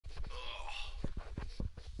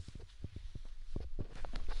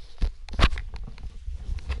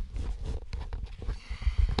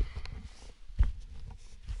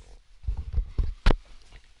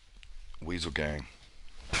Weasel gang.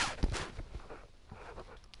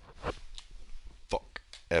 Fuck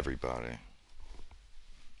everybody.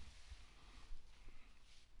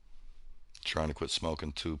 Trying to quit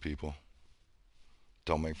smoking too, people.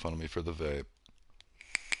 Don't make fun of me for the vape.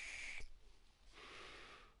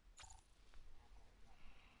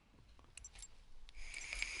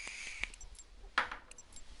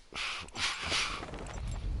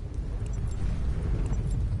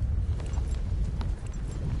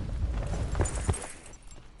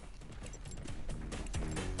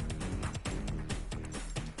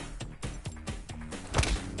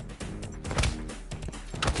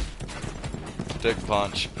 Dick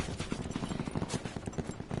punch.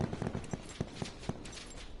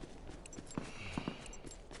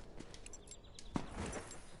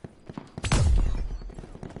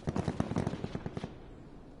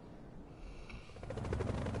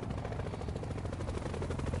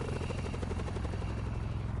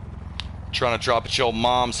 Trying to drop at your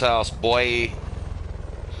mom's house, boy.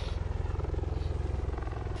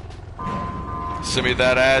 Send me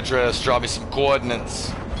that address. Drop me some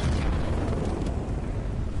coordinates.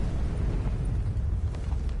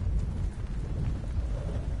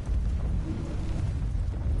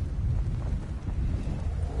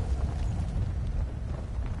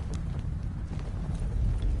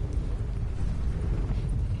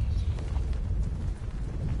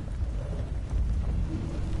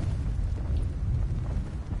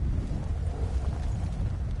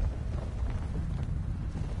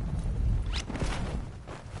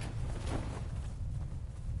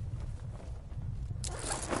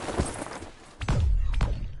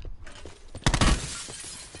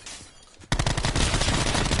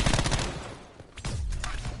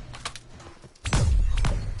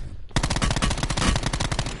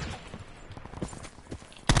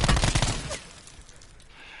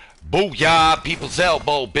 Booyah, people's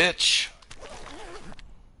elbow, bitch.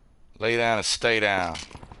 Lay down and stay down.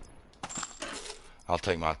 I'll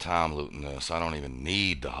take my time looting this. I don't even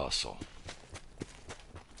need the hustle.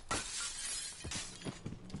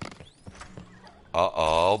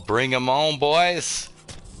 Uh-oh, bring 'em on, boys.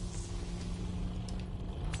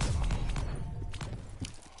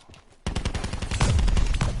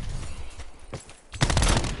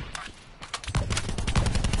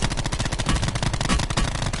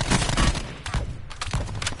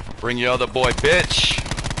 Bring your other boy, bitch.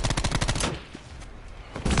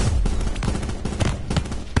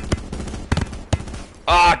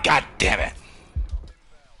 Ah, god damn it.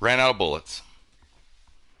 Ran out of bullets.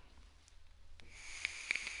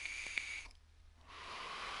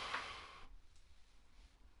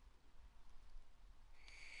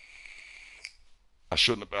 I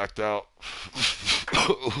shouldn't have backed out.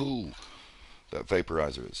 Ooh, that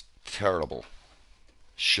vaporizer is terrible.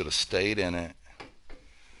 Should have stayed in it.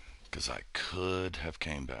 Because I could have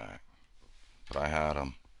came back. But I had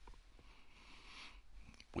him.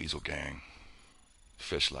 Weasel gang.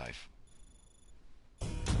 Fish life.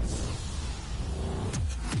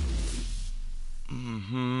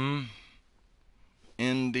 Mm-hmm.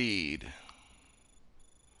 Indeed.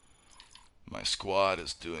 My squad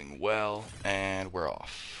is doing well, and we're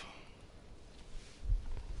off.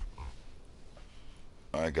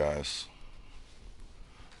 Alright, guys.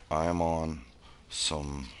 I am on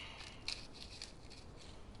some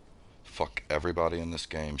fuck everybody in this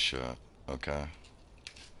game shit, okay?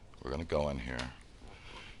 We're gonna go in here.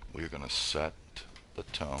 We're gonna set the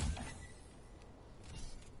tone.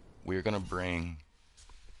 We're gonna bring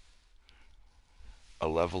a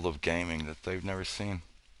level of gaming that they've never seen.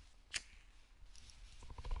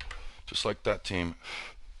 Just like that team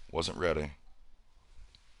wasn't ready.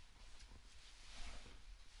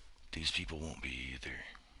 These people won't be either.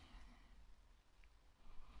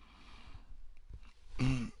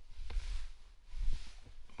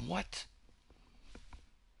 What?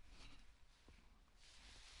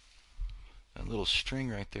 That little string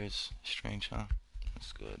right there is strange, huh?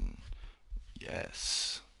 That's good.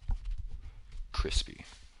 Yes. Crispy.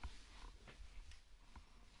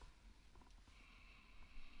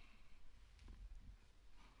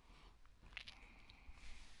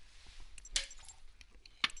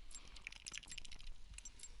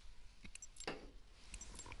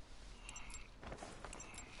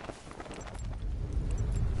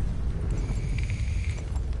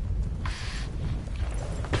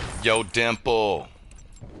 Yo, Dimple.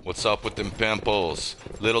 What's up with them pimples?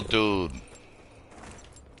 Little dude.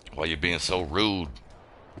 Why you being so rude?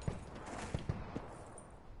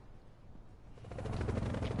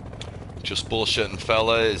 Just bullshitting,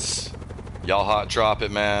 fellas. Y'all hot drop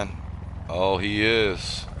it, man. Oh, he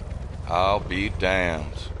is. I'll be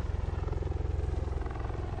damned.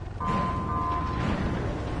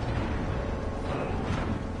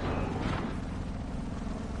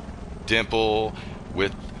 Dimple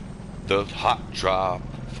with the hot drop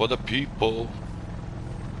for the people.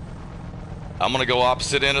 I'm gonna go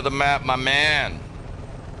opposite end of the map, my man.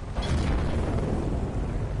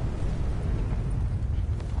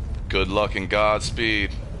 Good luck and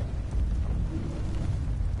Godspeed.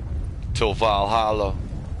 Till Valhalla.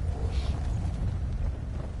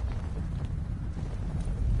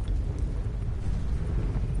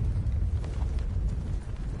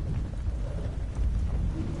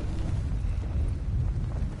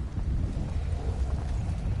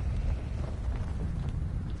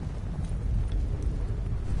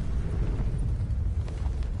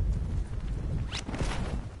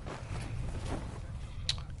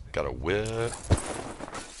 Got a whip.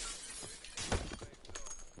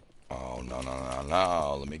 Oh,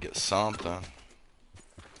 no. Let me get something.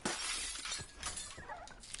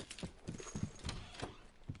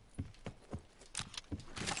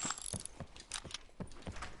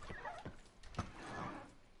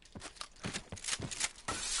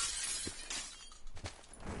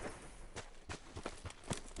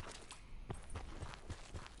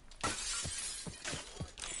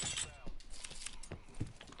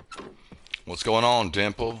 What's going on,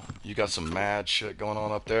 Dimple? You got some mad shit going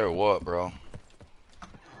on up there or what, bro?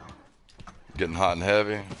 Getting hot and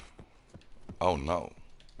heavy? Oh, no.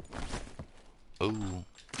 Ooh.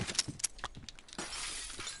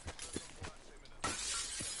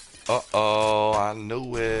 Uh-oh, I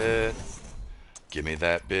knew it. Give me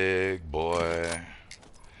that big boy.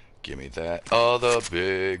 Give me that other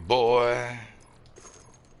big boy.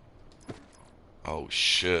 Oh,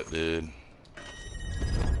 shit, dude.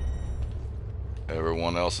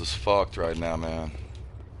 Everyone else is fucked right now, man.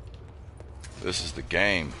 This is the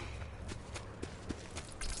game.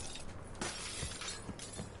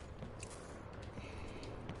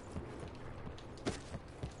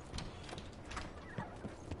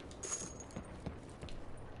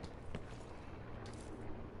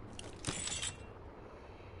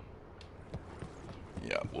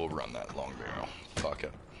 Yeah, we'll run that long barrel. Fuck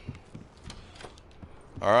it.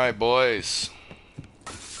 Alright, boys.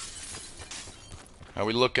 How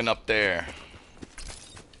we looking up there?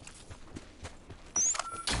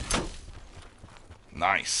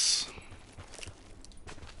 Nice.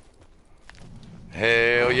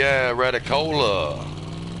 Hell yeah, Redicola.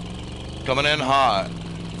 Coming in hot.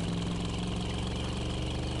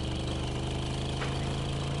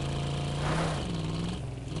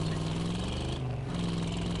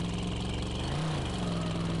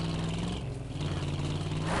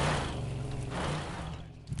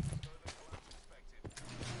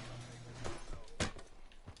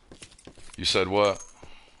 You said what?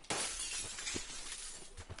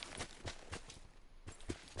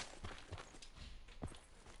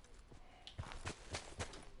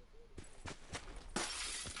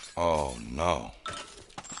 Oh no.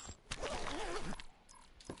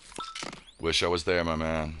 Wish I was there, my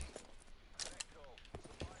man.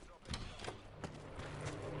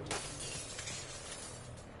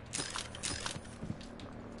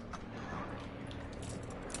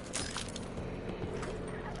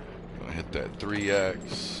 Gonna hit that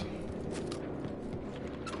 3X.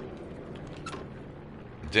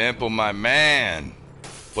 Dimple, my man.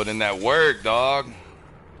 Put in that work, dog.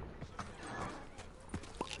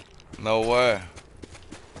 No way.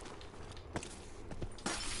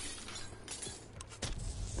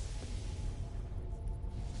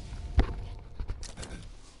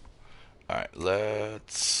 Alright,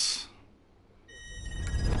 let's...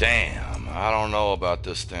 Damn, I don't know about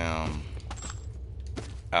this damn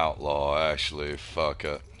outlaw, actually. Fuck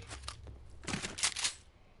it.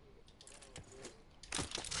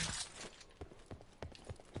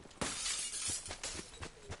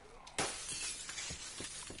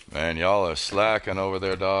 Man, y'all are slacking over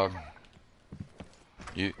there, dog.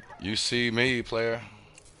 You see me, player?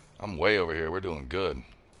 I'm way over here. We're doing good.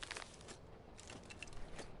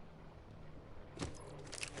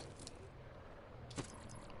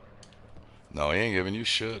 No, he ain't giving you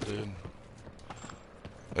shit, dude.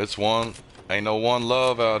 It's one. Ain't no one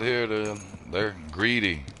love out here, dude. They're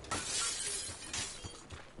greedy.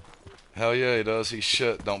 Hell yeah, he does. He's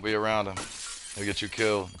shit. Don't be around him. He'll get you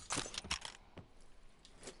killed.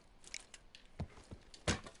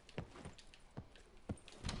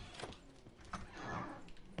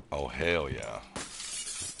 Oh, hell yeah.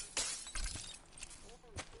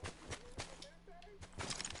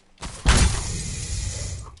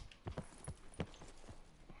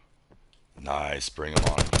 Nice, bring him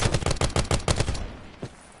on.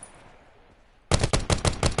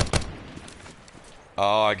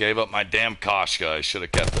 Oh, I gave up my damn Koshka. I should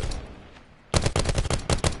have kept it.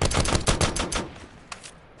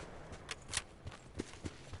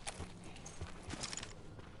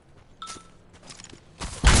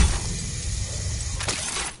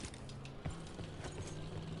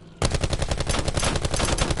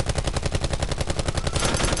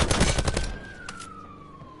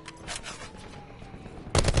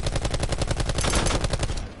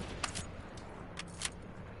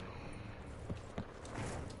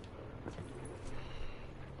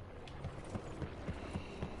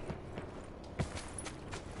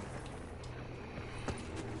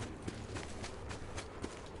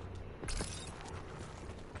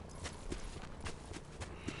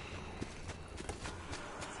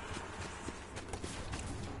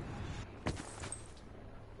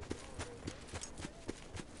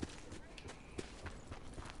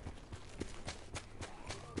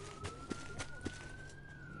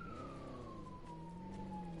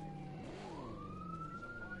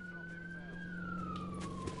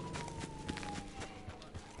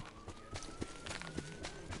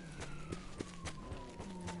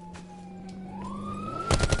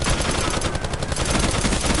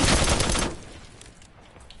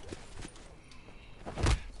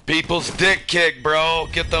 People's dick kick, bro.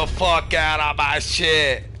 Get the fuck out of my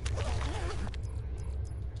shit.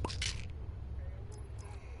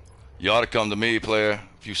 You ought to come to me, player,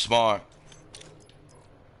 if you smart.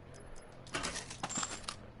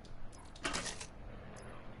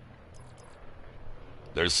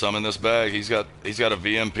 There's some in this bag. He's got a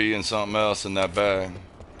VMP and something else in that bag.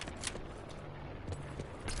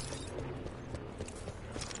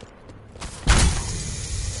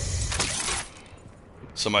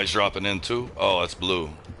 Somebody's dropping in too. Oh, that's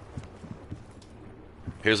blue.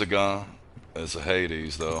 Here's a gun. It's a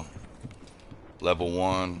Hades though. Level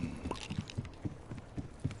 1.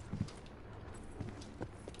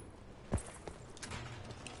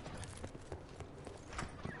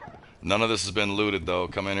 None of this has been looted though.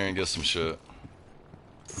 Come in here and get some shit.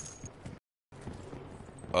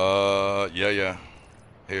 Yeah.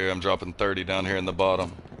 Here, I'm dropping 30 down here in the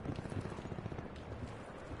bottom.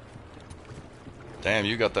 Damn,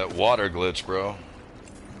 you got that water glitch, bro.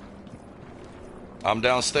 I'm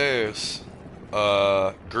downstairs.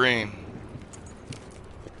 Green.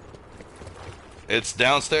 It's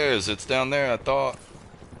downstairs. It's down there, I thought.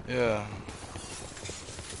 Yeah.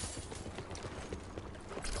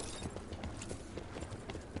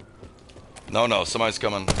 No, somebody's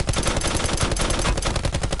coming.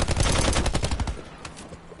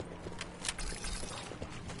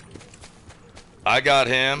 I got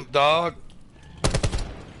him, dog.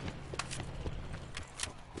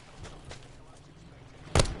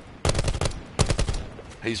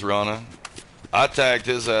 He's running. I tagged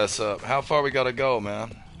his ass up. How far we gotta go,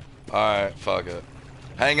 man? Alright, fuck it.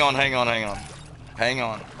 Hang on. Hang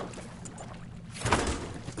on.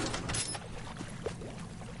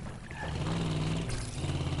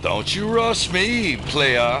 Don't you rush me,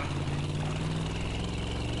 player.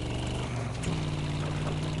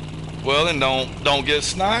 Well, then don't get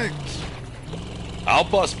sniped. I'll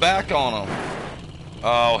bust back on him.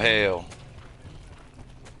 Oh, hell.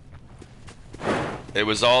 It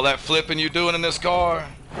was all that flipping you doing in this car?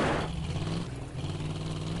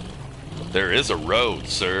 There is a road,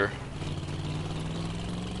 sir.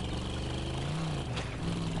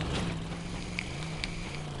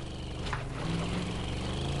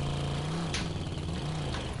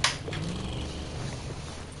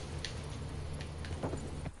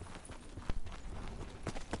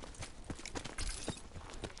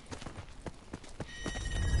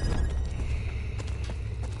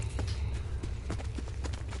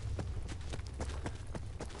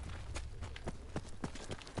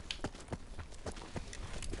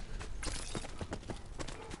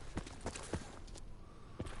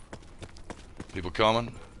 People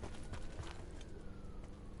coming.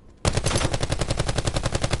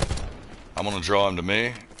 I'm gonna draw him to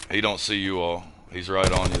me. He don't see you all. He's right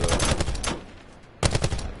on you though.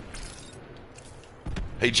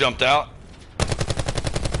 He jumped out.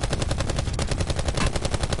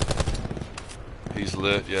 He's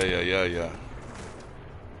lit. Yeah.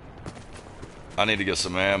 I need to get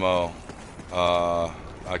some ammo.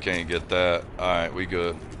 I can't get that. Alright, we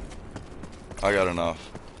good. I got enough.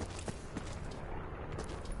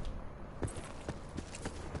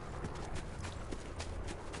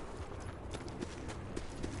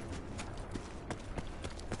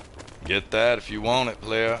 Get that if you want it,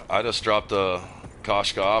 player. I just dropped a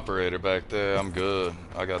Koshka operator back there. I'm good.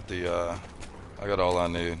 I got all I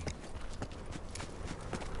need.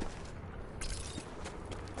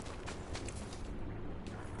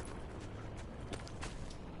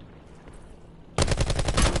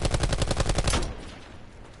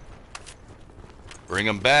 Bring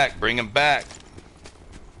him back.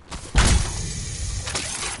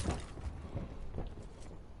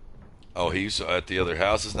 Oh, he's at the other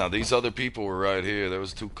houses. Now, these other people were right here. There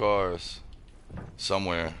was 2 cars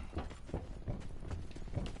somewhere.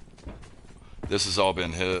 This has all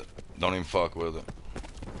been hit. Don't even fuck with it.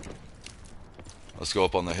 Let's go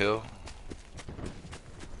up on the hill.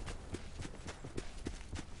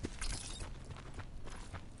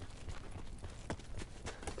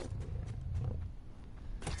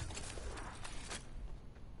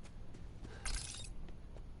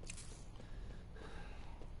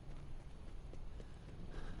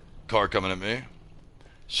 Car coming at me.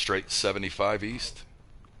 Straight 75 east.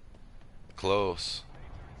 Close.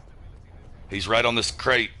 He's right on this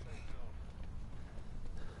crate.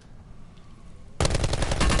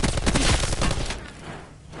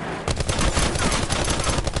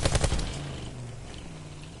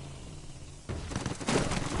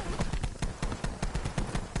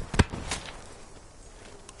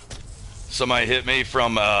 Somebody hit me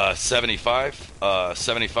from 75.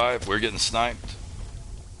 75. We're getting sniped.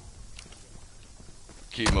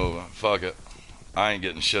 Keep moving. Fuck it. I ain't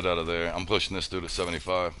getting shit out of there. I'm pushing this dude to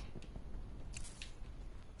 75.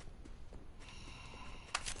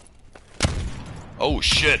 Oh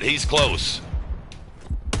shit, he's close.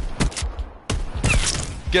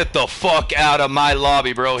 Get the fuck out of my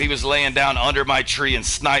lobby, bro. He was laying down under my tree and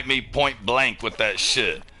sniped me point blank with that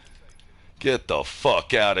shit. Get the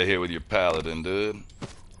fuck out of here with your paladin, dude.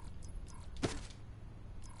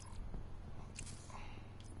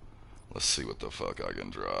 Let's see what the fuck I can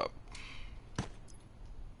drop.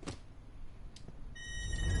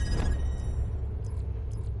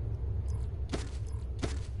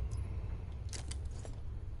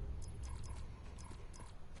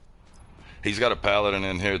 He's got a paladin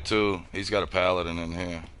in here too. He's got a paladin in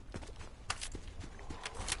here.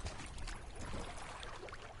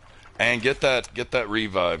 And get that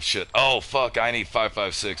revive shit. Oh fuck, I need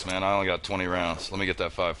 5.56, man. I only got 20 rounds. Let me get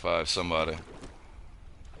that 5.5, somebody.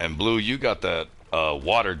 And Blue, you got that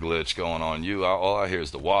water glitch going on you. All I hear is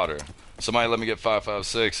the water. Somebody let me get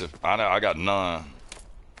 5.56. If I got none.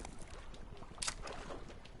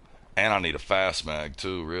 And I need a fast mag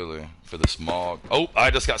too, really, for this Mog. Oh, I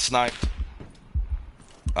just got sniped.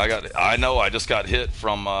 I know I just got hit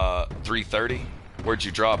from 330. Where'd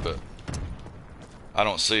you drop it? I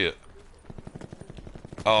don't see it.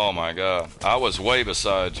 Oh my god. I was way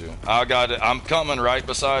beside you. I got it. I'm coming right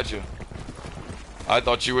beside you. I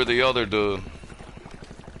thought you were the other dude.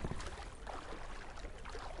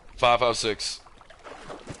 5.56.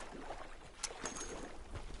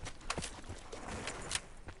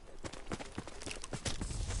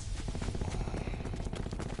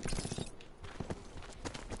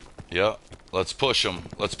 Yep. Let's push them.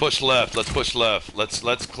 Let's push left. Let's push left.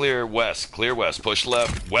 Let's clear west. Clear west. Push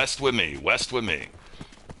left. West with me. West with me.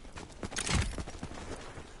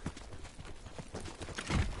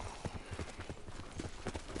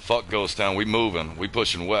 Fuck Ghost Town. We moving. We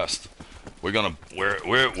pushing west. We're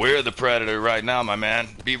the predator right now, my man.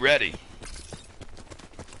 Be ready.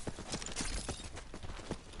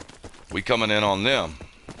 We coming in on them.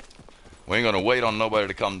 We ain't gonna wait on nobody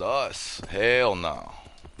to come to us. Hell no.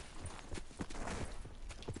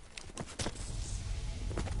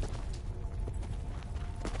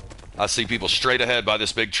 I see people straight ahead by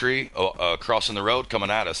this big tree, crossing the road, coming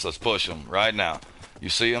at us. Let's push them right now. You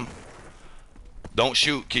see them? Don't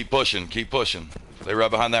shoot. Keep pushing. Keep pushing. They right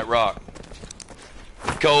behind that rock.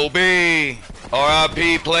 Kobe!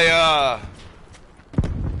 R.I.P. player!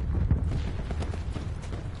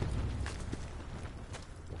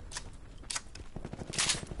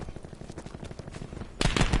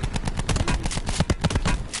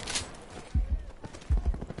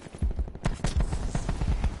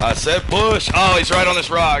 I said push. Oh, he's right on this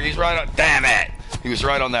rock. He's right on. Damn it. He was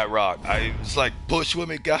right on that rock. I was like, push with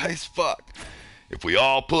me, guys. Fuck. If we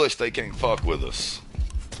all push, they can't fuck with us.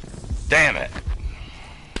 Damn it.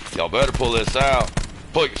 Y'all better pull this out.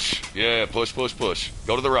 Push. Yeah, push, push, push.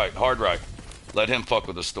 Go to the right. Hard right. Let him fuck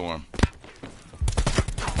with the storm.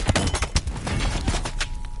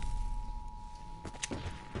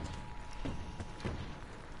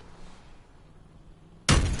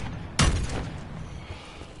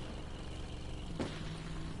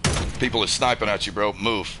 People are sniping at you, bro.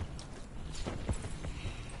 Move.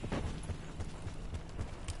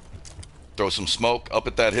 Throw some smoke up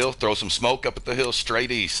at that hill. Throw some smoke up at the hill.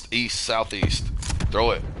 Straight east. East, southeast. Throw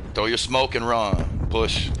it. Throw your smoke and run.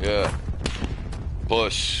 Push. Yeah.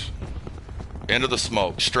 Push. Into the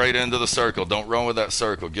smoke. Straight into the circle. Don't run with that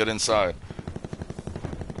circle. Get inside.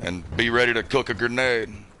 And be ready to cook a grenade.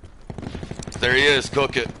 There he is.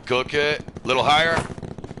 Cook it. Cook it. A little higher.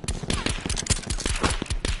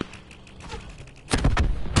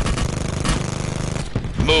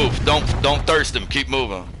 Move. Don't thirst him. Keep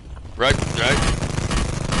moving. Right.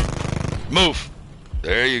 Move.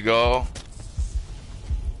 There you go.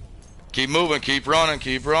 Keep moving. Keep running.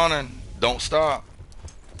 Keep running. Don't stop.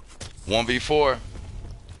 1v4.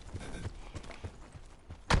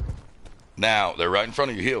 Now they're right in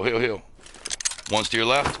front of you. Heal. Heal. Heal. One's to your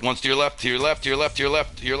left. One's to your left. To your left. To your left. To your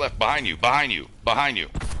left. To your left. Behind you. Behind you. Behind you.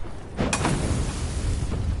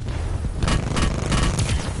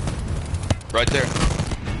 Right there.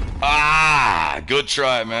 Ah, good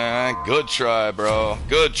try, man. Good try, bro.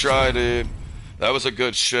 Good try, dude. That was a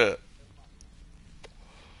good shit.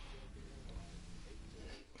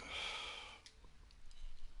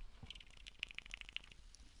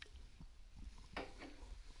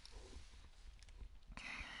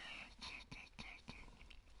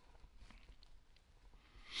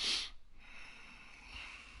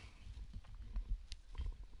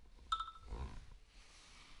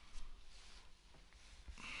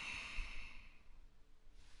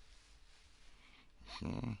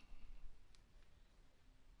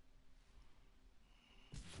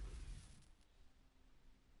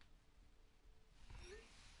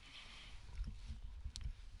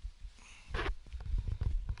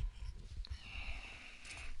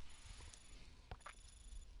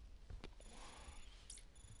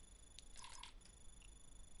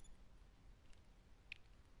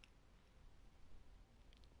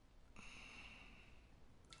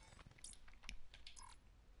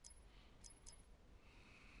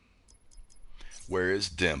 Where is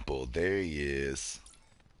Dimple? There he is.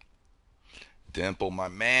 Dimple, my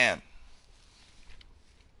man.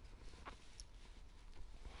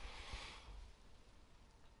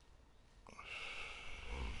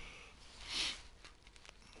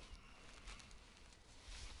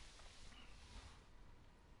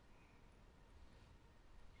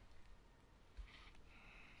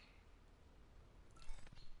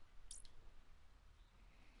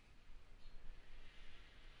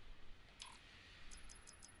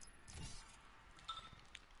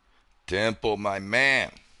 Dimple, my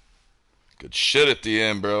man. Good shit at the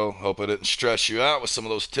end, bro. Hope I didn't stress you out with some of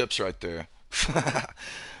those tips right there.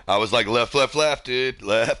 I was like, left, left, left, dude.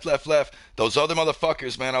 Left, left, left. Those other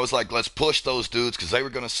motherfuckers, man, I was like, let's push those dudes because they were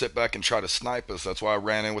going to sit back and try to snipe us. That's why I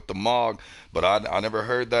ran in with the Mog. But I never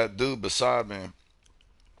heard that dude beside me.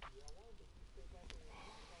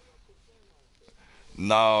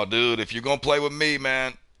 No, dude, if you're going to play with me,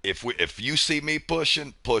 man, if you see me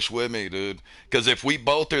pushing, push with me, dude. Because if we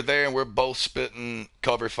both are there and we're both spitting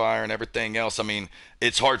cover fire and everything else, I mean,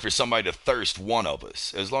 it's hard for somebody to thirst one of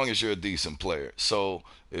us as long as you're a decent player. So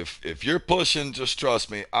if you're pushing, just trust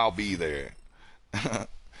me, I'll be there.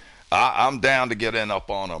 I'm down to get in up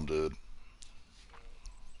on them, dude.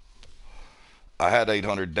 I had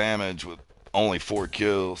 800 damage with only 4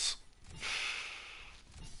 kills.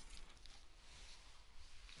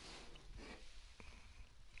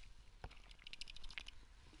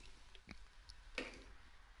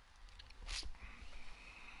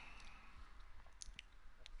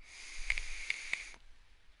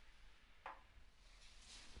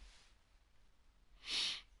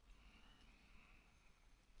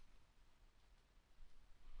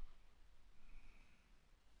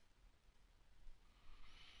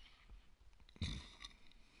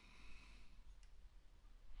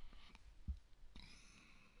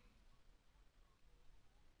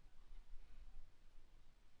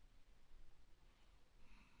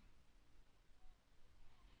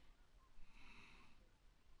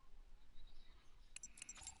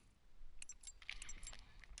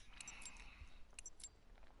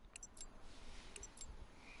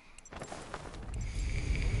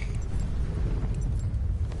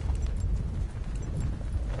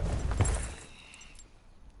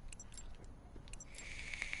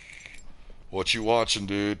 What you watching,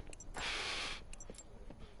 dude?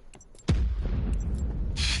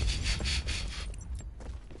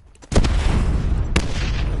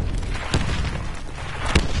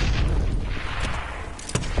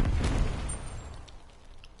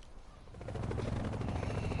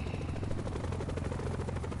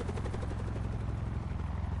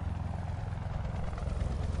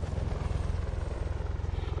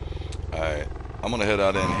 Alright, I'm gonna head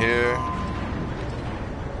out in here.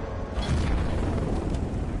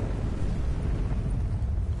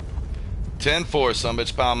 Ten four, some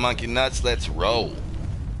bitch pound monkey nuts. Let's roll.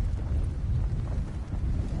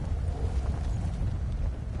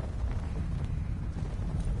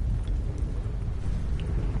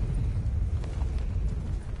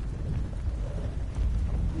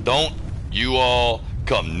 Don't you all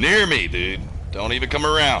come near me, dude. Don't even come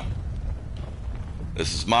around.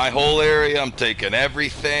 This is my whole area. I'm taking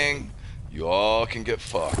everything. You all can get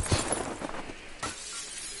fucked.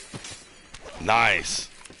 Nice.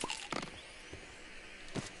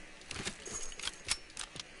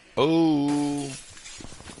 Oh.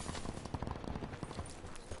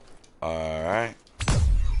 Alright.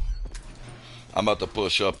 I'm about to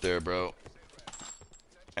push up there, bro.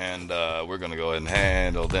 And we're gonna go ahead and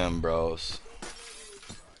handle them, bros.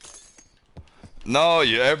 No,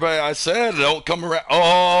 everybody, I said don't come around.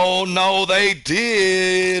 Oh, no, they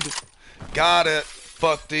did. Got it.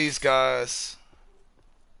 Fuck these guys.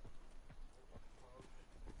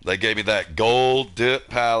 They gave me that gold dip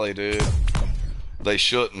pally, dude. They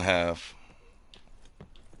shouldn't have.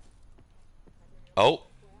 Oh.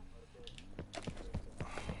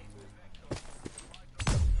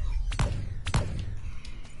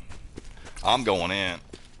 I'm going in.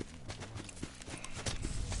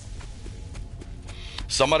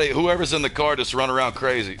 Somebody, whoever's in the car, just run around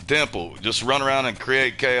crazy. Dimple, just run around and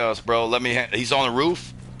create chaos, bro. Let me. He's on the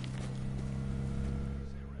roof.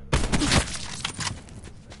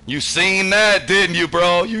 You seen that, didn't you,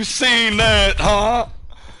 bro? You seen that, huh?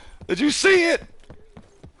 Did you see it?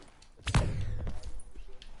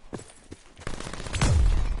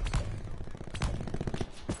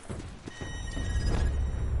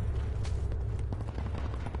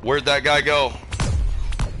 Where'd that guy go?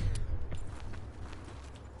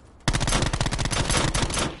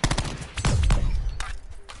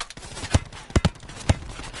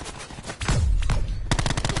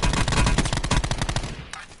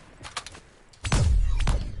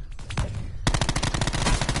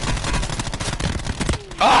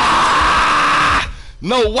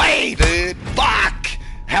 No way, dude. Fuck.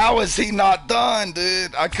 How is he not done,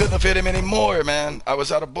 dude? I couldn't have hit him anymore, man. I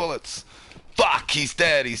was out of bullets. Fuck, he's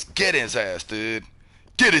dead. Get his ass, dude.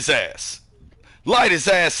 Get his ass. Light his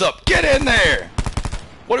ass up. Get in there.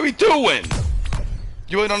 What are we doing?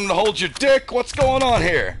 You ain't on to hold your dick? What's going on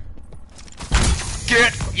here?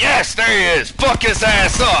 Yes, there he is. Fuck his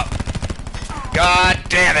ass up. God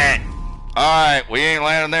damn it. Alright, we ain't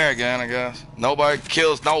landing there again, I guess. Nobody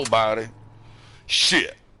kills nobody.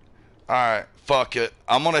 Shit. Alright, fuck it.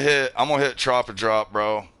 I'm gonna hit chopper drop,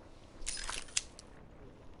 bro.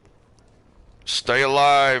 Stay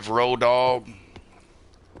alive, road dog.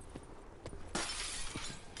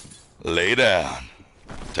 Lay down.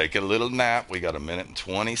 Take a little nap. We got 1 minute and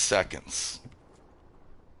 20 seconds.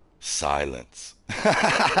 Silence.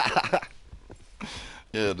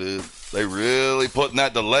 Yeah, dude. They really putting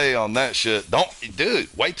that delay on that shit.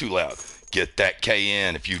 Dude, way too loud. Get that K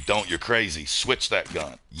in. If you don't, you're crazy. Switch that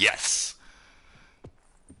gun. Yes.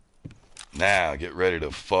 Now, get ready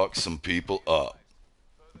to fuck some people up.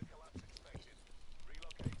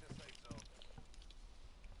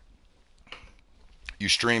 You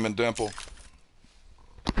streaming, Dimple?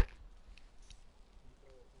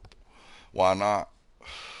 Why not?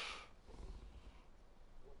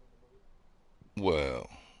 Well,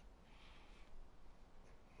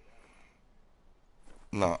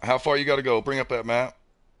 no. How far you got to go? Bring up that map.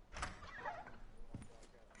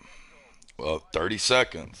 Well, 30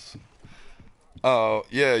 seconds. Oh,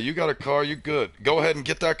 yeah, you got a car. You good. Go ahead and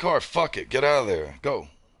get that car. Fuck it. Get out of there. Go.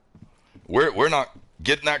 We're not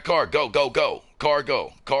getting that car. Go, go, go. Car,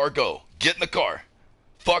 go. Car, go. Get in the car.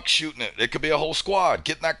 Fuck shooting it. It could be a whole squad.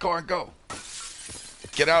 Get in that car and go.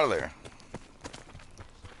 Get out of there.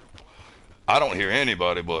 I don't hear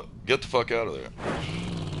anybody, but get the fuck out of there.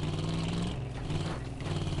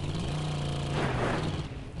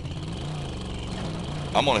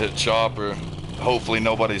 I'm gonna hit chopper. Hopefully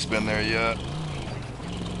nobody's been there yet.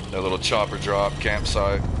 That little chopper drop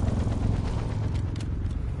campsite.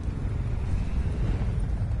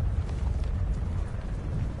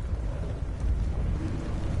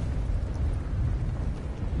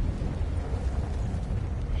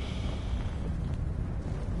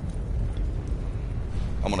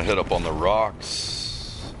 I'm gonna hit up on the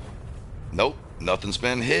rocks. Nope, nothing's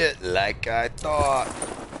been hit like I thought.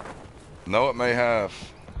 No, it may have.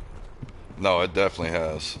 No, it definitely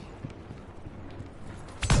has.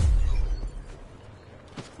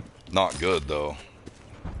 Not good though.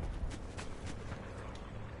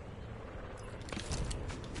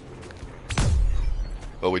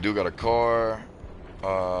 But we do got a car.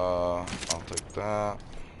 I'll take that.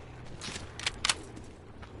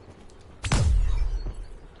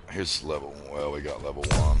 Here's level, well, we got level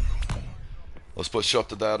 1. Let's push up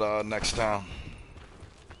to that next town.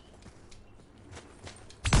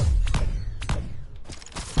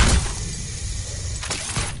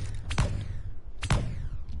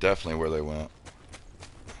 Definitely where they went.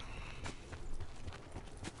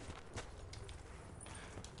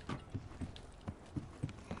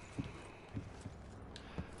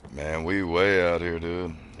 Man, we way out here,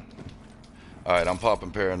 dude. Alright, I'm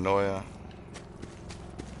popping paranoia.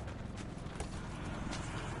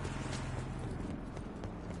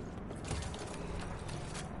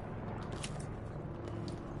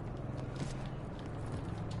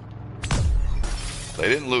 They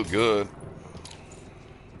didn't look good.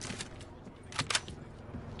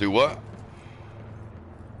 Do what?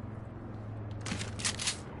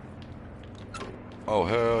 Oh,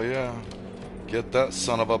 hell yeah. Get that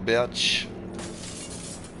son of a bitch.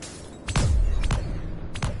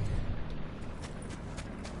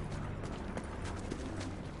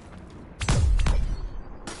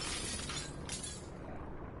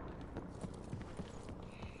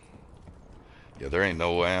 Yeah, there ain't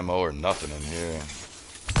no ammo or nothing in here.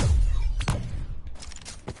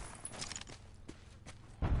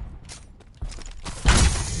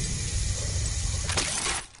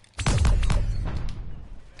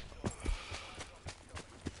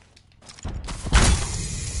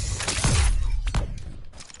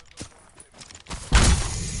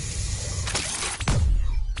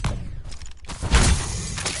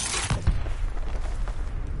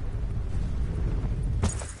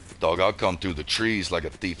 Dog, I'll come through the trees like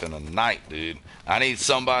a thief in the night, dude. I need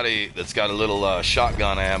somebody that's got a little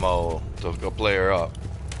shotgun ammo to go play her up.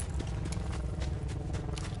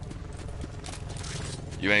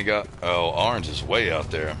 You ain't got... Oh, orange is way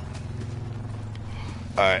out there.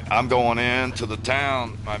 Alright, I'm going in to the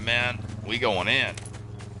town, my man. We going in.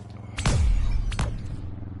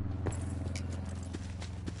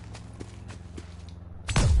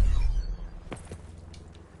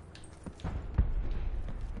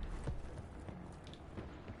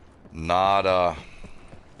 Nada.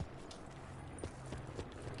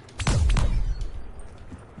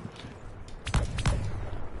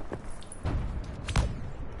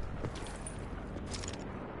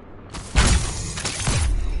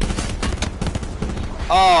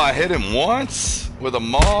 Oh, I hit him once with a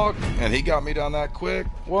Mog, and he got me down that quick.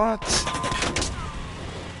 What?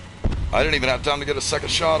 I didn't even have time to get a second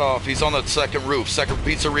shot off. He's on the second roof, second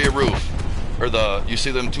pizzeria roof. Or the, you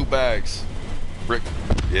see them two bags? Brick.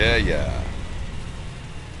 Yeah, yeah.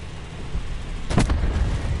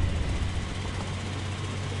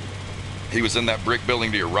 He was in that brick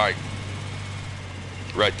building to your right.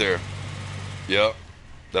 Right there. Yep.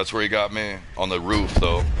 That's where he got me. On the roof,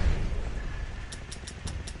 though.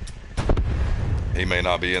 He may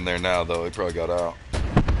not be in there now, though. He probably got out.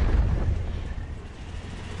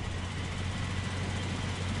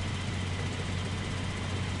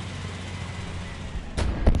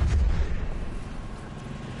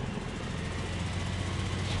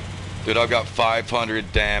 Dude, I've got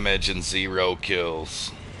 500 damage and 0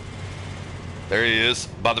 kills. There he is.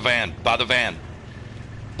 By the van. By the van.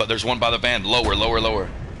 But there's one by the van. Lower, lower, lower.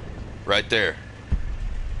 Right there.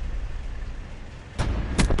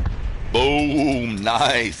 Boom.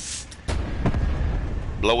 Nice.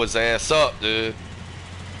 Blow his ass up, dude.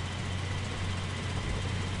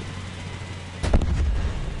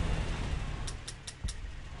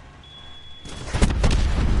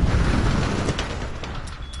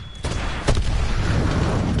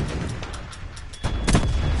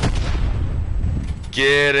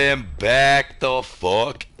 Get him back the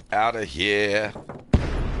fuck out of here.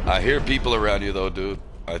 I hear people around you though, dude.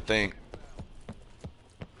 I think.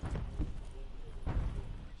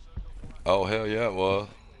 Oh, hell yeah, it was.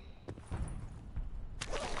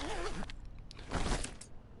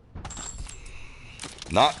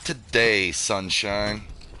 Not today, sunshine.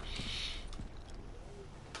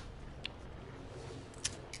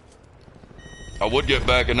 I would get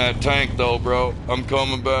back in that tank though, bro. I'm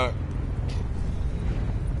coming back.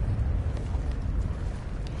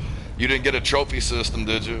 You didn't get a trophy system,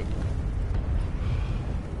 did you?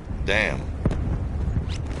 Damn.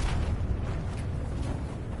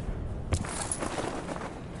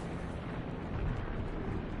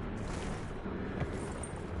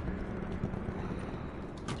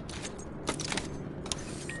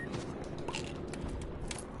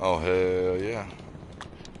 Oh, hell yeah.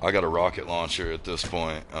 I got a rocket launcher at this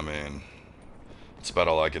point. I mean, it's about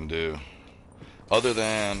all I can do. Other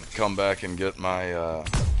than come back and get my,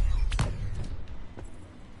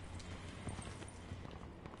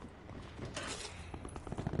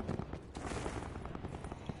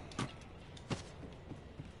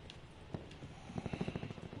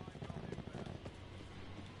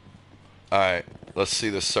 Alright, let's see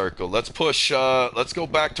this circle. Let's push, let's go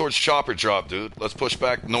back towards Chopper Drop, dude. Let's push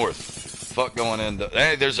back north. Fuck going into...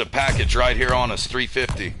 Hey, there's a package right here on us,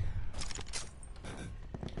 350.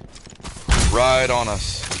 Right on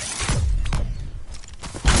us.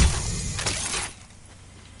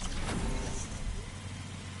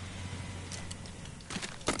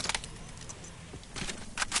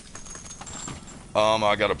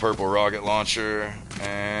 I got a purple rocket launcher,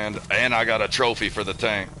 and I got a trophy for the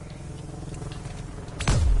tank.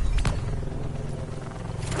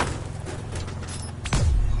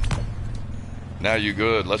 Now you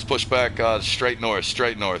good. Let's push back straight north,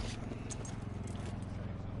 straight north.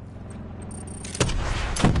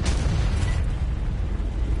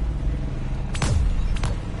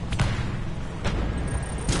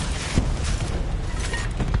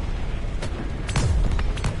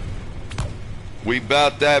 We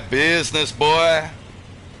about that business, boy.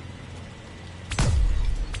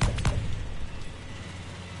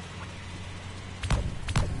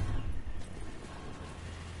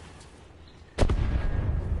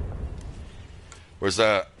 Where's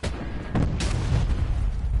that?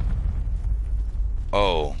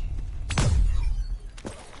 Oh.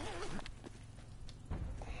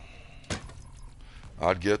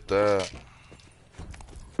 I'd get that.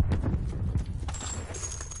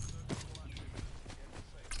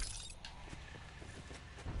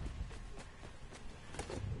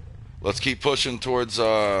 Let's keep pushing towards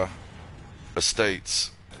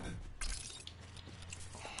estates.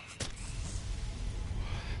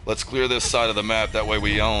 Let's clear this side of the map, that way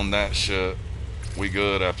we own that shit. We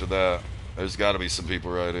good after that. There's got to be some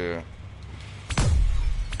people right here.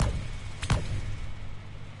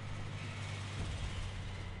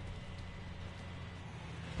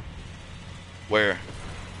 Where?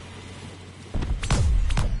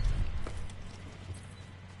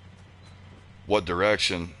 What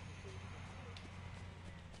direction?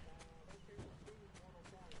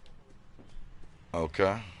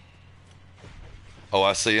 Okay. Oh,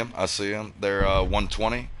 I see him. I see him. They're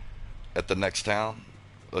 120 at the next town.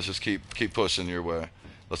 Let's just keep pushing your way.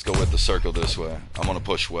 Let's go with the circle this way. I'm gonna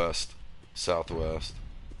push west, southwest.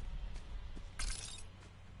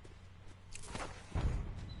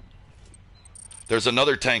 There's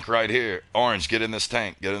another tank right here. Orange, get in this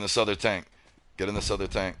tank. Get in this other tank. Get in this other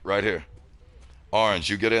tank right here. Orange,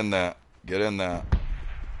 you get in that. Get in that.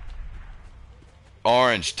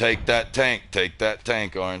 Orange, take that tank. Take that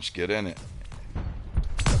tank, Orange. Get in it.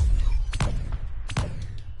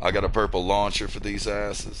 I got a purple launcher for these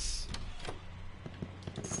asses.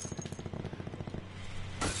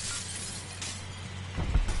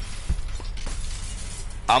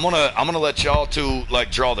 I'm gonna let y'all two like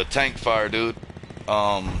draw the tank fire, dude.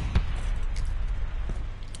 I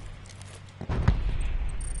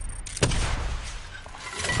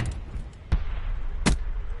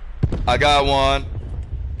got one.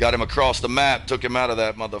 Got him across the map. Took him out of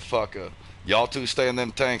that motherfucker. Y'all two stay in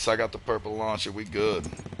them tanks. I got the purple launcher. We good.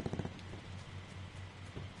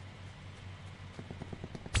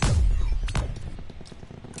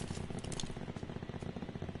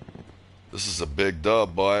 This is a big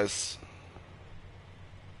dub, boys.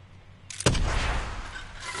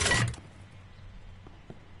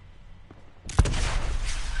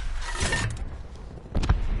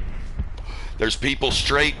 There's people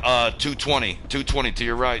straight 220 to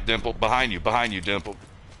your right, Dimple. Behind you, Dimple.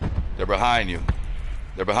 They're behind you.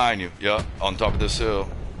 They're behind you. Yeah, on top of this hill.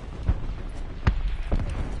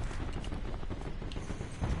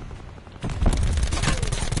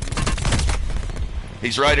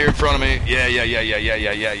 He's right here in front of me.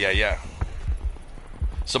 Yeah.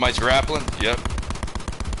 Somebody's grappling. Yep.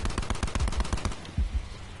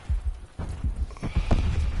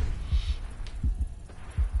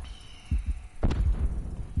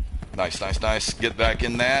 Nice. Get back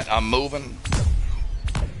in that. I'm moving.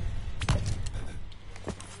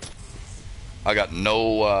 I got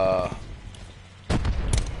no,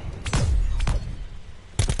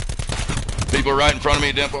 people right in front of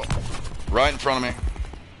me, Dimple. Right in front of me.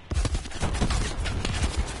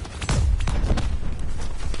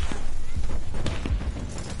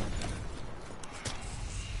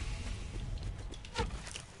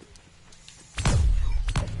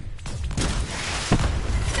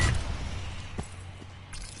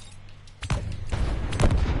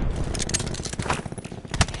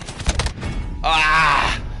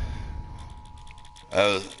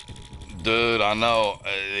 Dude, I know.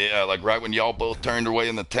 Yeah, like right when y'all both turned away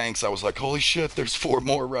in the tanks, I was like, holy shit, there's 4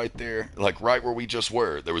 more right there. Like right where we just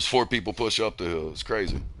were. There was 4 people push up the hill. It's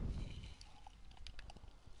crazy.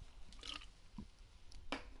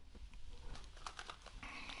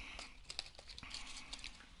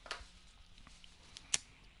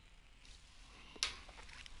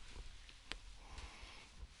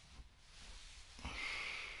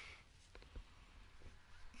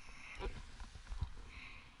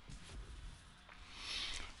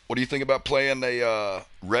 What do you think about playing the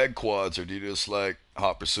red quads, or do you just like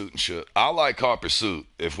hot pursuit and shit? I like hot pursuit.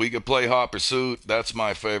 If we could play hot pursuit, that's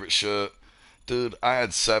my favorite shit. Dude, I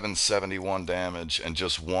had 771 damage and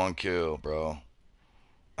just 1 kill, bro.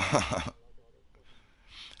 I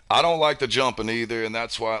don't like the jumping either, and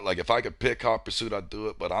that's why, like, if I could pick hot pursuit, I'd do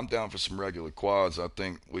it. But I'm down for some regular quads. I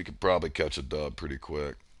think we could probably catch a dub pretty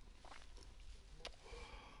quick.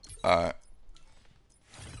 All right.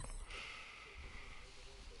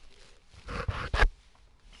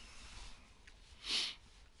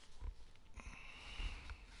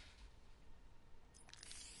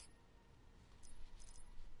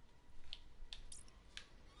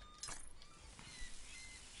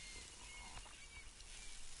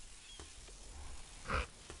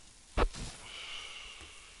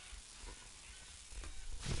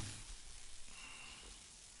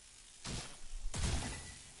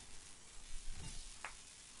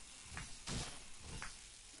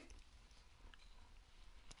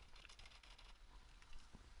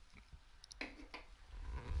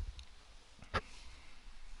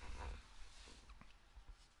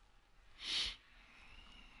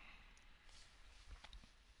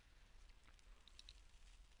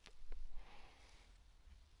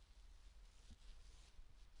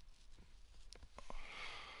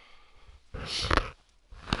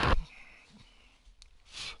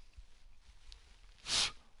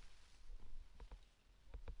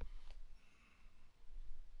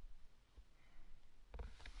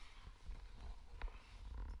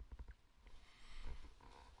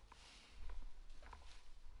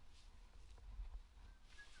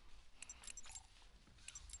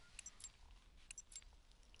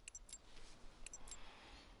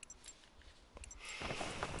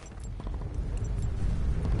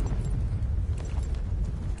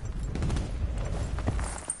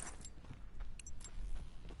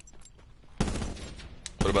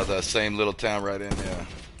 What about that same little town right in? Yeah.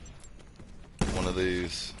 One of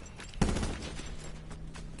these.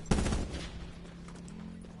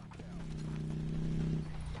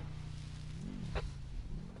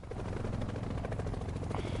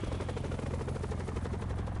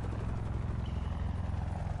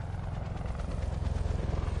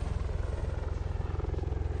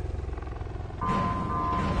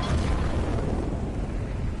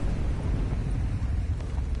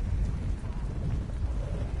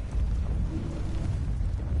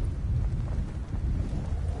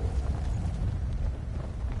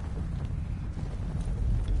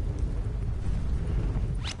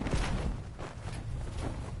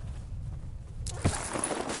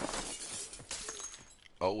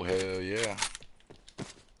 Oh, hell yeah.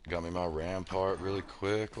 Got me my rampart really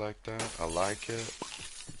quick like that. I like it.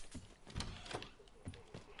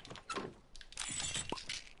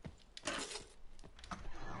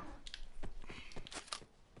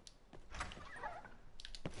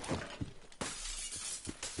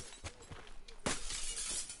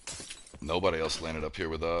 Nobody else landed up here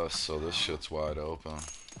with us, so this shit's wide open.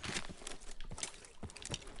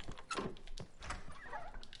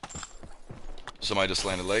 Somebody just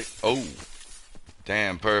landed late. Oh,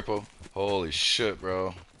 damn, purple. Holy shit,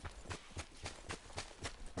 bro.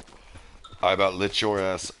 I about lit your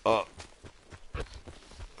ass up.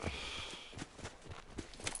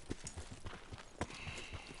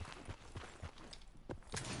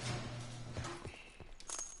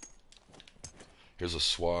 Here's a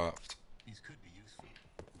swap. These could be useful.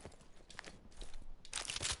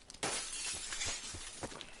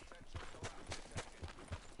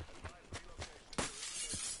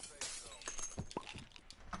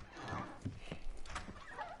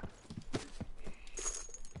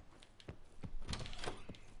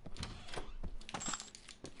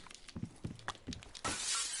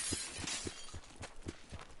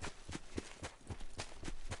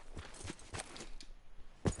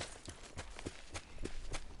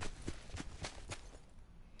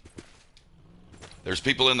 There's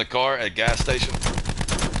people in the car at gas station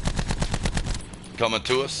coming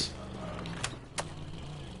to us.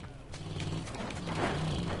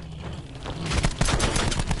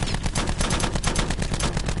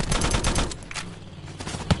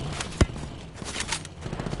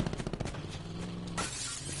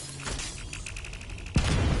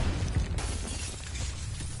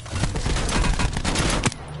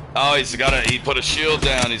 Oh, he put a shield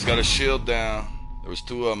down. He's got a shield down. There was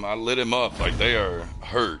two of them. I lit him up. Like, they are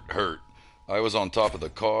hurt. I was on top of the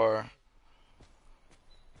car.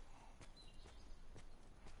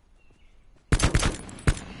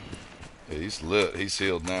 Yeah, he's lit. He's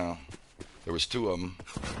healed now. There was two of them.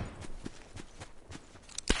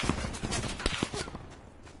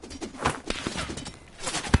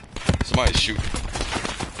 Somebody's shooting.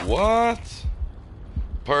 What?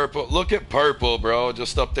 Purple. Look at purple, bro.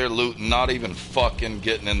 Just up there looting. Not even fucking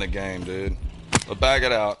getting in the game, dude. But bag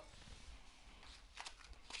it out.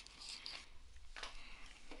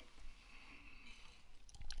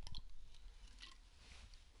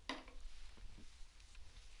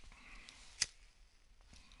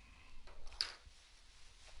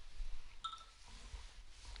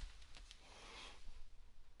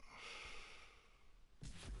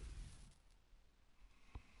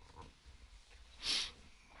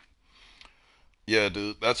 Yeah,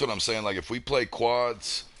 dude. That's what I'm saying. Like, if we play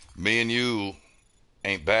quads, me and you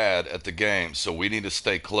ain't bad at the game, so we need to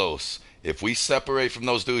stay close. If we separate from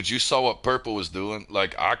those dudes, you saw what Purple was doing.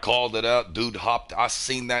 Like, I called it out. Dude hopped. I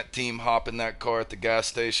seen that team hop in that car at the gas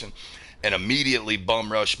station and immediately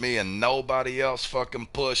bum rushed me, and nobody else fucking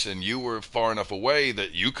pushed, and you were far enough away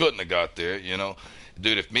that you couldn't have got there, you know?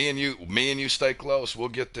 Dude, if me and you stay close, we'll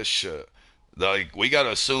get this shit. Like, we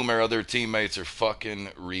gotta assume our other teammates are fucking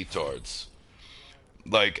retards.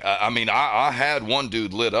 Like, I mean, I had one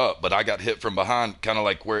dude lit up, but I got hit from behind, kind of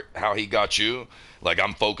like where how he got you. Like,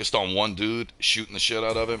 I'm focused on one dude shooting the shit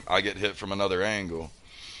out of him. I get hit from another angle.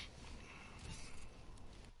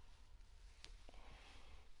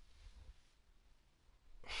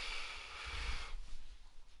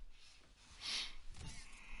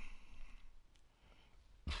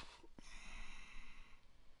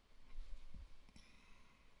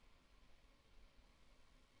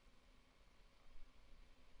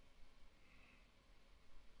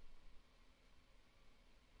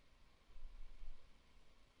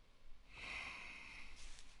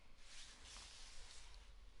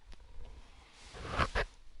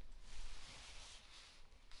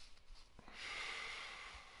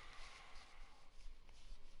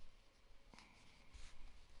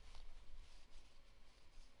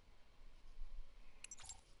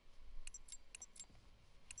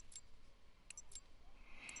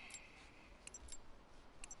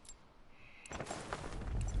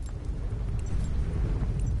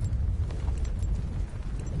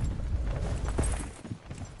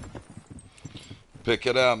 Pick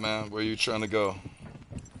it out, man. Where you trying to go?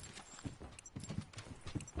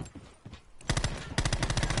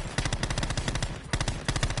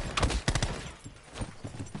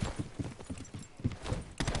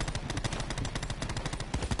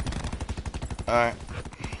 Alright.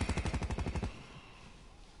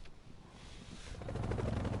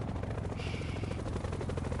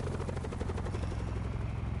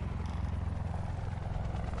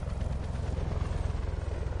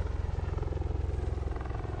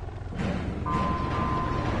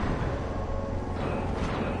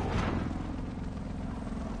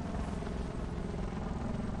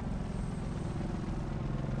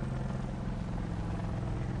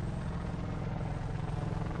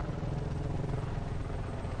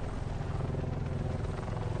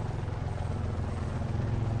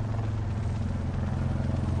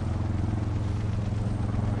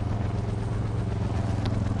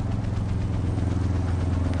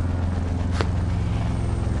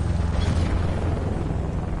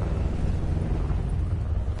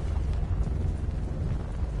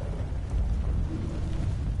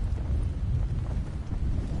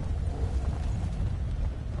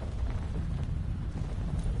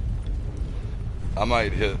 I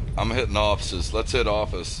might hit. I'm hitting offices. Let's hit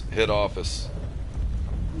office. Hit office.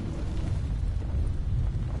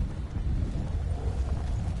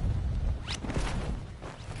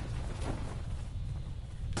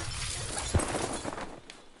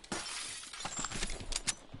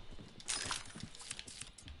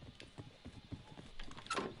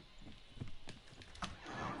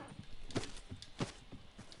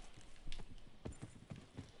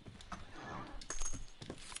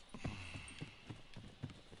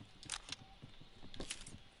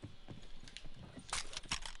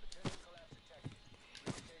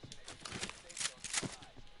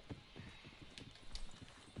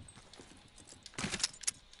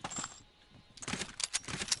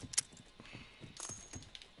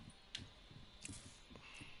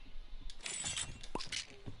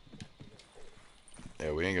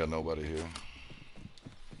 Yeah, we ain't got nobody here.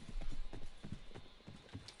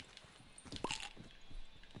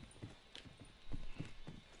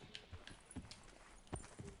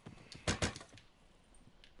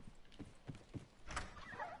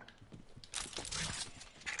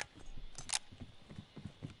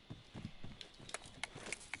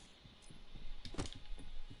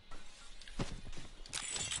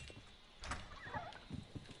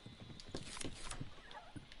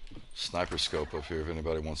 Sniper scope up here if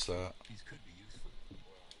anybody wants that.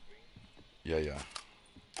 Yeah, yeah.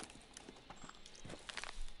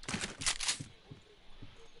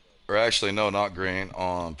 Or actually, no, not green.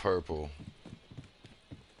 On purple.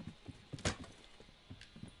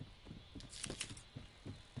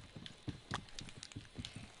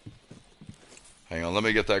 Hang on, let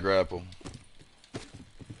me get that grapple.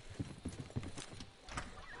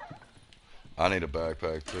 I need a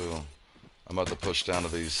backpack too. I'm about to push down to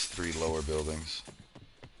these 3 lower buildings.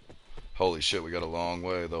 Holy shit, we got a long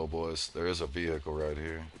way though, boys. There is a vehicle right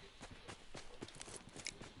here.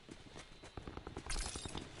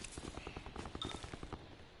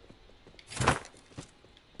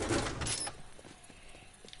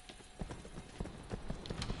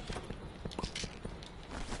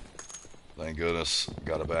 Thank goodness,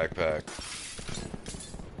 got a backpack.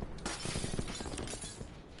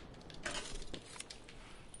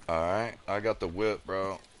 Alright, I got the whip,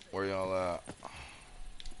 bro. Where y'all at?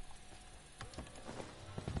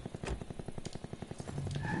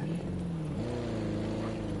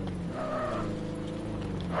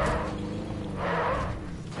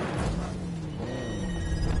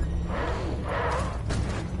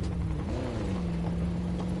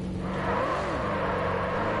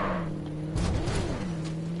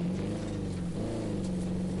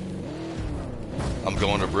 I'm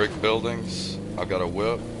going to brick buildings. I got a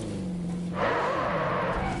whip.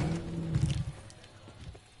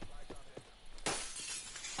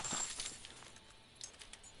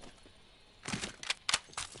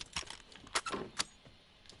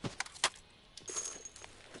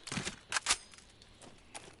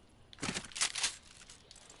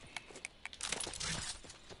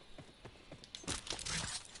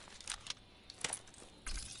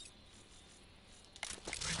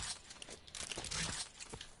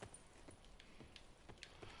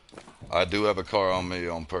 I do have a car on me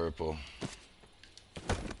on purple.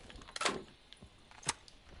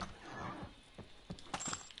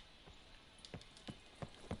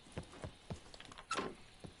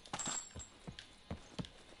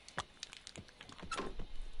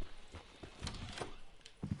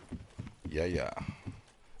 Yeah, yeah.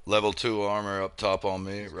 Level 2 armor up top on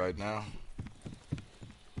me right now.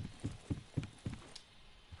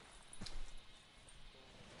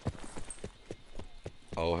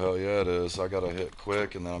 Oh, hell yeah, it is. I gotta hit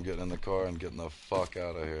quick, and then I'm getting in the car and getting the fuck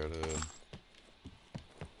out of here, dude.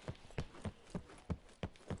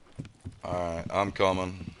 Alright, I'm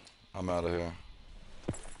coming. I'm out of here.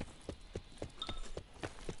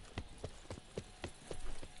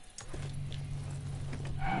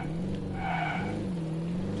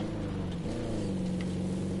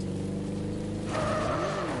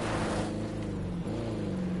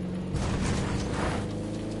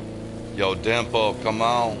 Yo, Dempo, come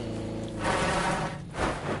on.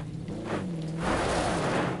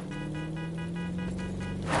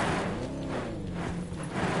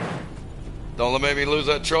 Don't let me lose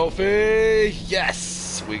that trophy.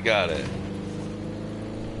 Yes, we got it.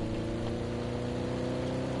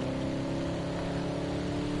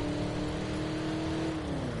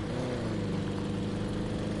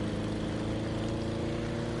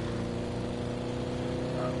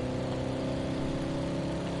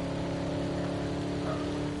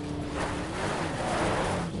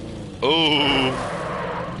 Ooh.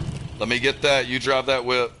 Let me get that. You drop that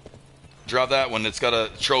whip. Drop that one. It's got a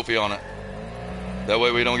trophy on it. That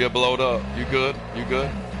way we don't get blowed up. You good? You good?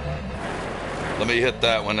 Let me hit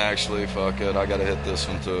that one, actually. Fuck it. I gotta hit this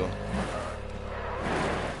one, too.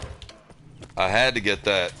 I had to get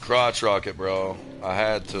that crotch rocket, bro. I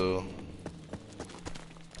had to.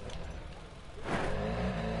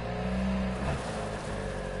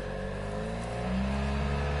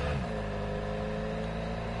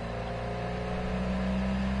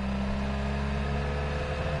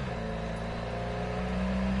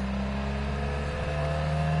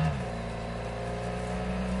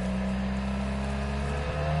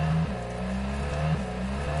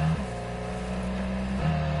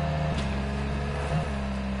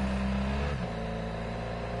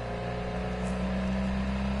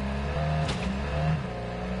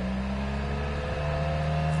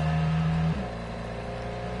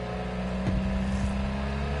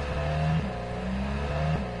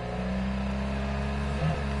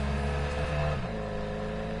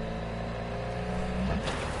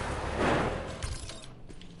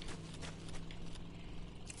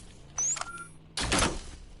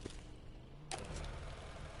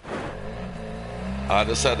 I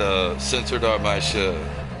just had to censor dart my shit.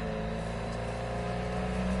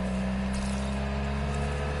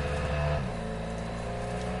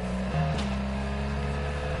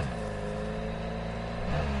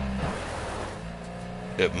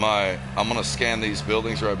 It might. I'm gonna scan these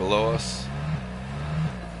buildings right below us.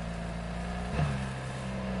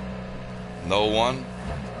 No one.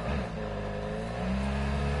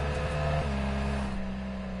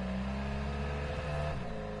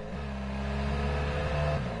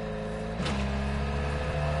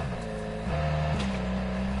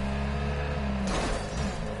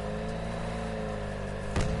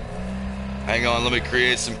 Hang on, let me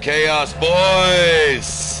create some chaos,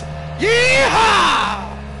 boys!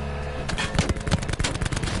 Yeehaw!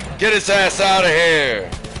 Get his ass out of here!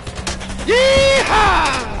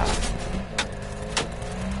 Yeehaw!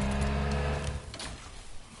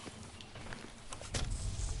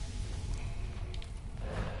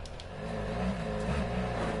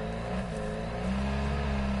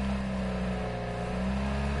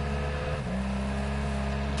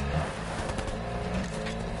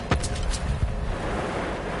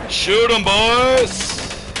 Shoot 'em, boys!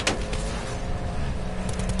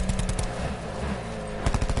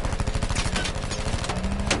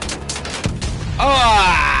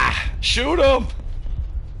 Ah! Shoot 'em!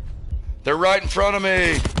 They're right in front of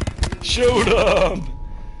me! Shoot 'em!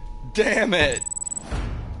 Damn it!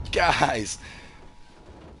 Guys,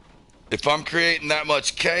 if I'm creating that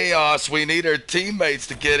much chaos, we need our teammates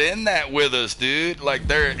to get in that with us, dude. Like,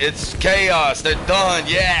 it's chaos. They're done.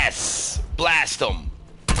 Yes! Blast them.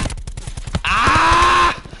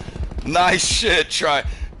 Ah! Nice shit, try.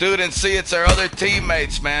 Dude, and see, it's our other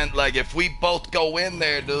teammates, man. Like, if we both go in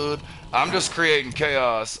there, dude, I'm just creating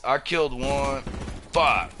chaos. I killed one.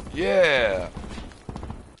 Fuck. Yeah.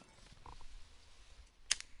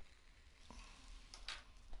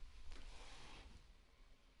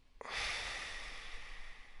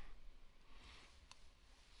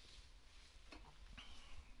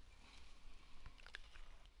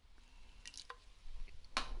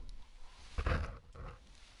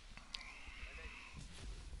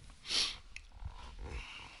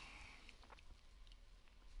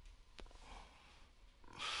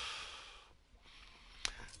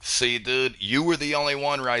 See, dude, you were the only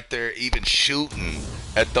one right there even shooting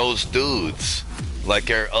at those dudes.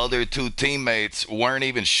 Like, our other two teammates weren't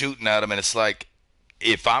even shooting at them, and it's like,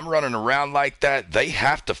 if I'm running around like that, they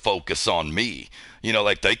have to focus on me. You know,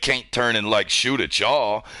 like they can't turn and like shoot at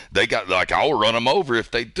y'all. They got like I'll run them over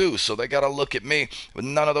if they do. So they got to look at me. But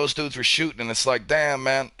none of those dudes were shooting, and it's like, damn,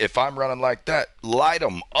 man, if I'm running like that, light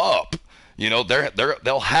them up. You know,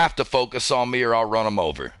 they'll have to focus on me, or I'll run them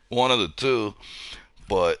over. One of the two.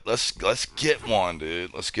 But let's get one,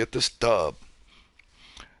 dude. Let's get this dub.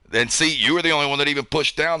 And see, you were the only one that even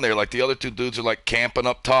pushed down there. Like the other two dudes are like camping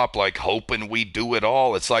up top, like hoping we do it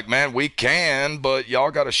all. It's like, man, we can, but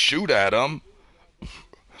y'all got to shoot at them.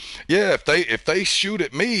 Yeah, if they shoot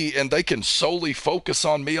at me and they can solely focus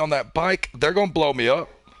on me on that bike, they're gonna blow me up.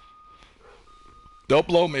 They'll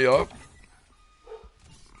blow me up.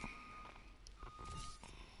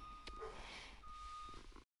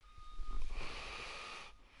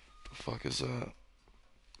 The fuck is that?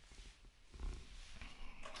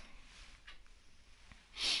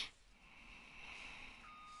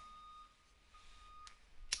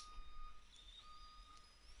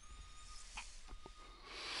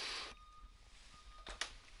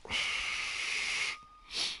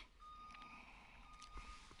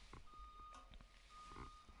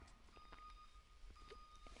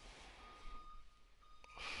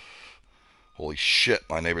 Holy shit,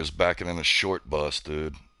 my neighbor's backing in a short bus,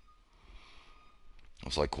 dude. I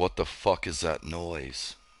was like, what the fuck is that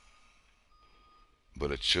noise?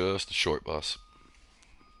 But it's just a short bus.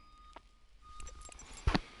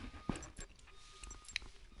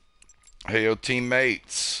 Hey, yo,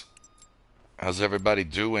 teammates. How's everybody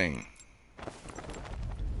doing?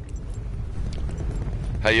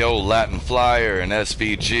 Hey, yo, Latin Flyer and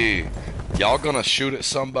SVG. Y'all gonna shoot at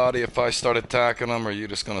somebody if I start attacking them, or are you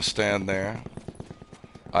just gonna stand there?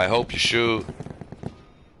 I hope you shoot.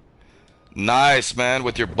 Nice, man,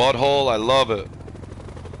 with your butthole. I love it.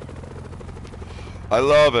 I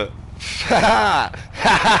love it.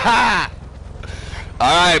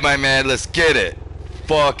 Alright, my man, let's get it.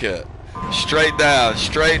 Fuck it. Straight down,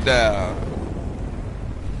 straight down.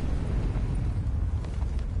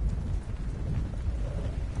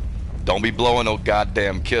 Don't be blowing no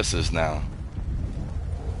goddamn kisses now.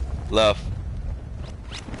 Left.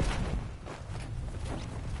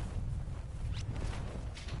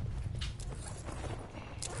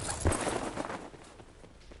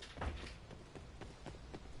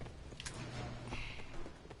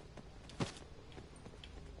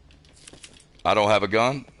 I don't have a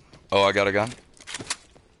gun. Oh, I got a gun.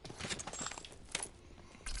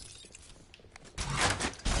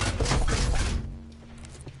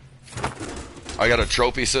 I got a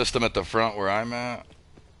trophy system at the front where I'm at.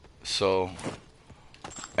 So,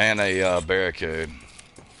 and a barricade.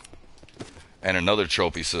 And another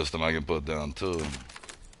trophy system I can put down too.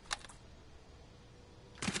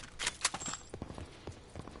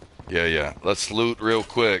 Yeah. Let's loot real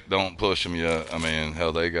quick. Don't push them yet. I mean,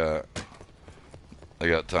 hell, they got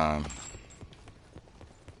time.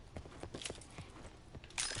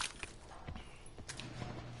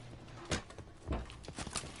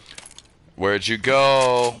 Where'd you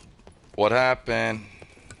go? What happened?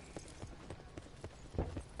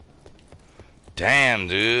 Damn,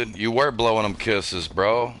 dude. You were blowing them kisses,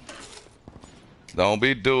 bro. Don't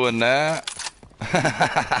be doing that.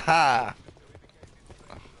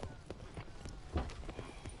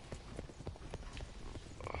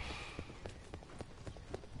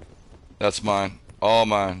 That's mine. All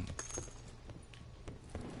mine.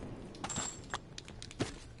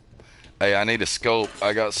 Hey, I need a scope.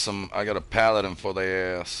 I got a paladin for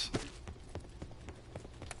their ass.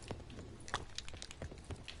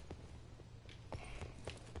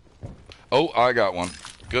 Oh, I got one.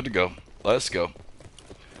 Good to go. Let's go.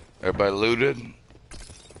 Everybody looted?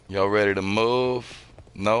 Y'all ready to move?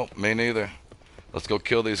 No, me neither. Let's go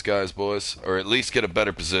kill these guys, boys. Or at least get a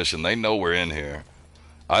better position. They know we're in here.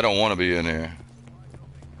 I don't want to be in here.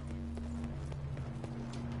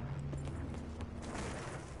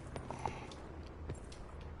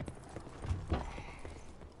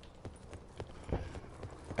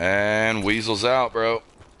 And Weasel's out, bro.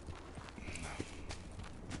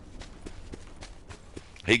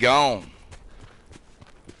 He gone.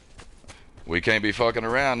 We can't be fucking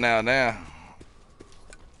around now.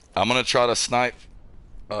 I'm gonna try to snipe.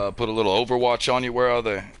 Put a little overwatch on you. Where are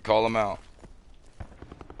they? Call them out.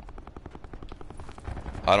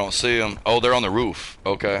 I don't see them. Oh, they're on the roof.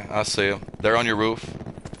 Okay, I see them. They're on your roof.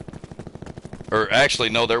 Or actually,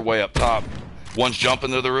 no, they're way up top. One's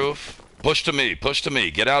jumping to the roof. Push to me. Push to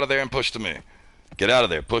me. Get out of there and push to me. Get out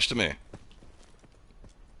of there. Push to me.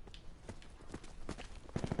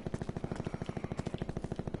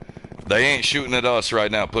 They ain't shooting at us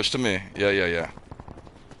right now. Push to me. Yeah.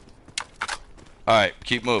 Alright,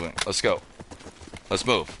 keep moving. Let's go. Let's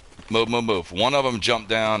move. Move, move, move. One of them jumped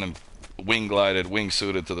down and wing glided,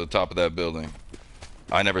 wingsuited to the top of that building.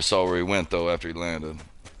 I never saw where he went, though, after he landed.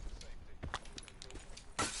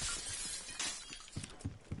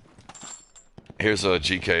 Here's a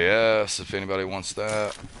GKS, if anybody wants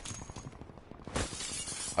that.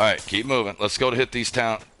 Alright, keep moving. Let's go to hit these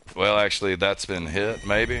town... Well, actually, that's been hit,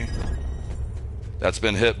 maybe? That's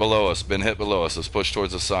been hit below us. Been hit below us. Let's push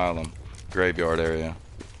towards Asylum. Graveyard area.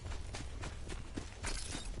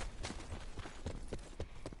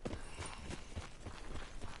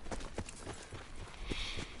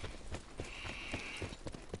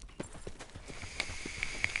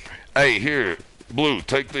 Hey, here. Blue,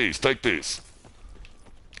 take these. Take these.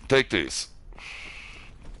 Take these.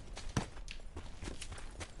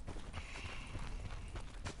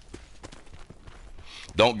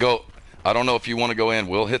 Don't go. I don't know if you want to go in.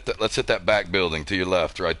 We'll hit that. Let's hit that back building to your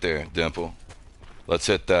left, right there, Dimple. Let's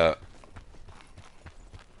hit that.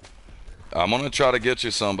 I'm gonna try to get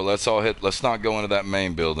you some, but let's all hit. Let's not go into that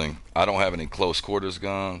main building. I don't have any close quarters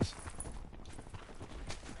guns.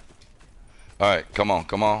 All right, come on,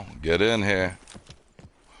 come on, get in here.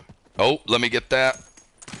 Oh, let me get that.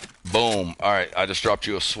 Boom. All right, I just dropped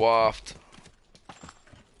you a swaft.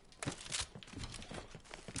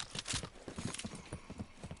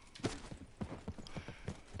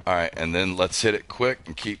 All right, and then let's hit it quick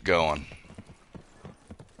and keep going.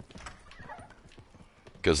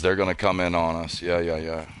 Because they're going to come in on us. Yeah, yeah,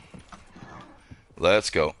 yeah.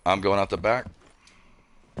 Let's go. I'm going out the back.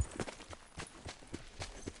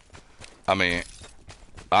 I mean,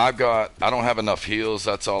 I don't have enough heals.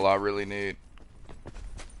 That's all I really need.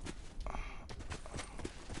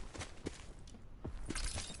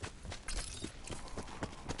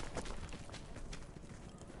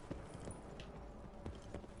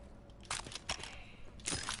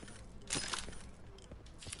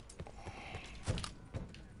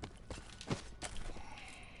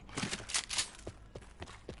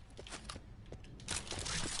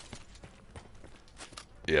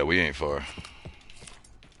 Yeah, we ain't far.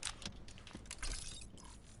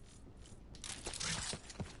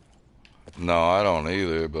 No, I don't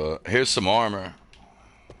either, but here's some armor.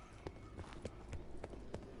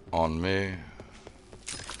 On me.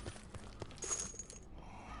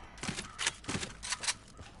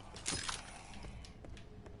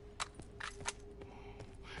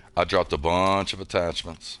 I dropped a bunch of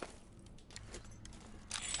attachments.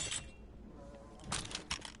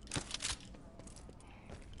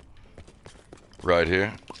 Right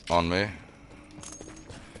here, on me.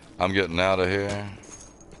 I'm getting out of here.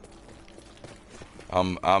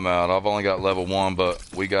 I'm out. I've only got level 1, but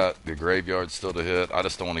we got the graveyard still to hit. I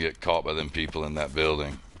just don't want to get caught by them people in that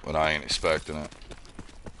building when I ain't expecting it.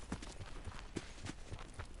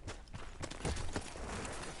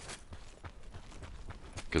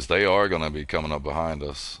 Because they are going to be coming up behind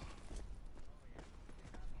us.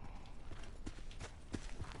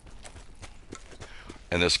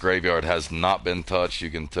 And this graveyard has not been touched. You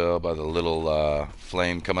can tell by the little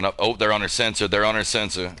flame coming up. Oh, they're on her sensor. They're on her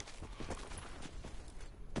sensor.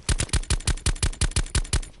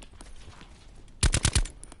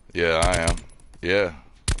 Yeah, I am. Yeah.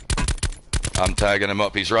 I'm tagging him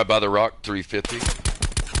up. He's right by the rock, 350.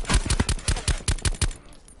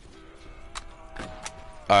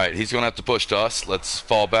 Alright, he's going to have to push to us. Let's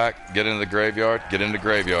fall back. Get into the graveyard. Get into the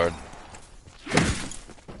graveyard.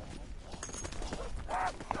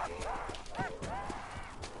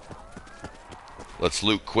 Let's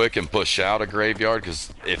loot quick and push out a graveyard,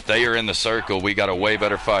 because if they are in the circle, we got a way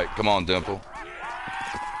better fight. Come on, Dimple.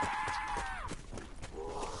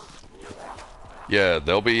 Yeah,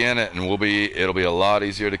 they'll be in it, and it'll be a lot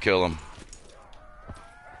easier to kill them.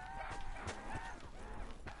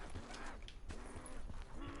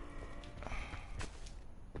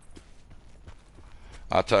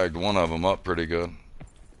 I tagged one of them up pretty good.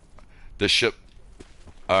 This ship...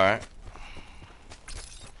 Alright.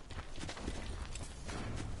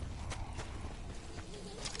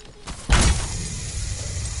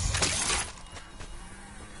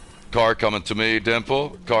 Car coming to me,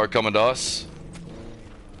 Dimple. Car coming to us.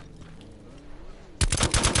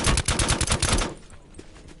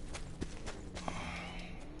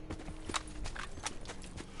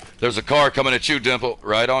 There's a car coming at you, Dimple.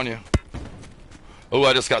 Right on you. Oh,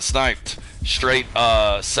 I just got sniped. Straight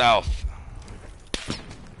south.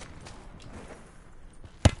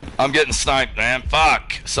 I'm getting sniped, man.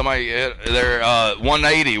 Fuck. Somebody hit. They're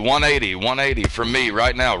 180 from me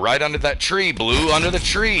right now. Right under that tree, Blue. Under the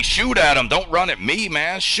tree. Shoot at them. Don't run at me,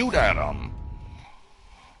 man. Shoot at them.